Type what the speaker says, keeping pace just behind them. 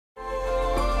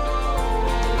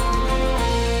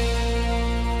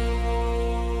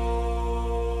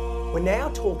now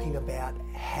talking about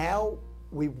how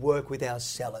we work with our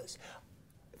sellers.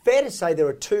 Fair to say there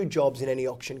are two jobs in any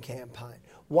auction campaign.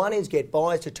 One is get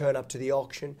buyers to turn up to the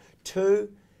auction.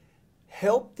 Two,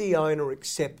 help the owner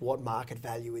accept what market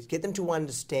value is. Get them to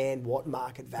understand what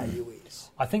market value is.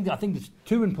 I think there's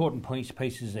two important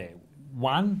pieces there.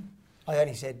 One, I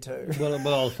only said two. Well,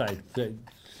 I'll say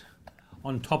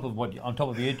on top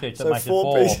of your two, so So makes it four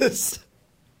four. pieces.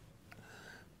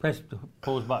 Press the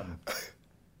pause button.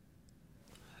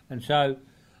 And so,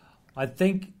 I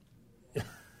think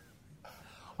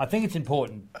it's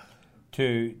important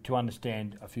to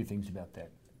understand a few things about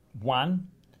that. One,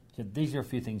 so these are a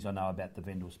few things I know about the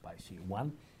vendor space here.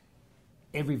 One,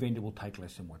 every vendor will take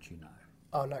less than what you know.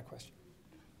 Oh, no question.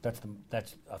 That's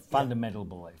a fundamental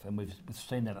belief, and we've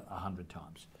seen that 100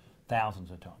 times,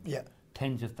 thousands of times, Yeah.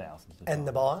 tens of thousands of times. And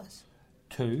the buyers?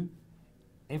 Two,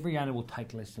 every owner will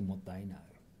take less than what they know.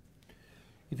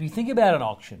 If you think about an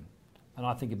auction, and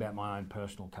I think about my own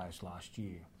personal case last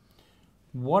year,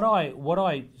 what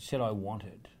I said I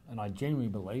wanted, and I genuinely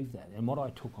believe that, and what I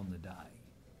took on the day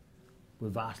were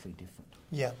vastly different.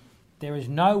 Yeah. There is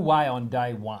no way on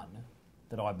day one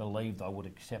that I believed I would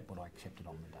accept what I accepted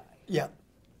on the day. Yeah.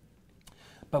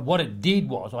 But what it did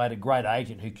was I had a great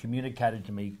agent who communicated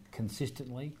to me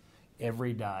consistently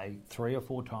every day, 3 or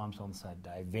 4 times on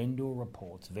Saturday, vendor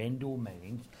reports, vendor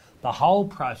meetings, the whole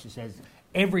process, as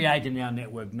every agent in our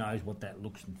network knows what that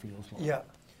looks and feels like. Yeah.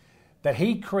 That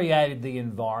he created the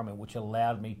environment which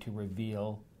allowed me to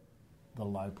reveal the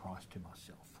low price to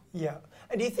myself. Yeah.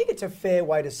 And do you think it's a fair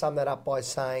way to sum that up by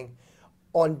saying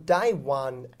on day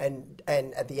one and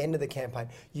at the end of the campaign,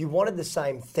 you wanted the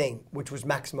same thing, which was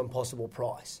maximum possible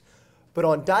price. But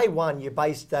on day one, you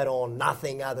based that on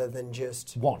nothing other than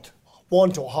just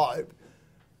Want or hope.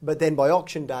 But then by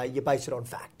auction day, you base it on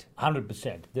fact.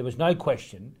 100%. There was no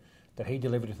question that he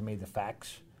delivered to me the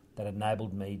facts that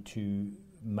enabled me to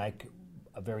make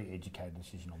a very educated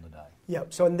decision on the day. Yeah.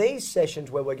 So in these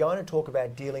sessions where we're going to talk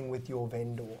about dealing with your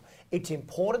vendor, it's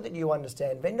important that you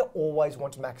understand vendor always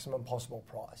wants maximum possible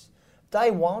price. Day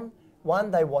one,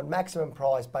 they want maximum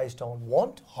price based on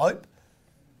want, hope.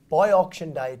 By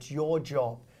auction day, it's your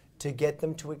job to get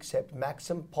them to accept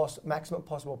maximum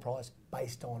possible price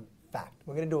based on fact.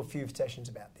 We're going to do a few sessions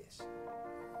about this.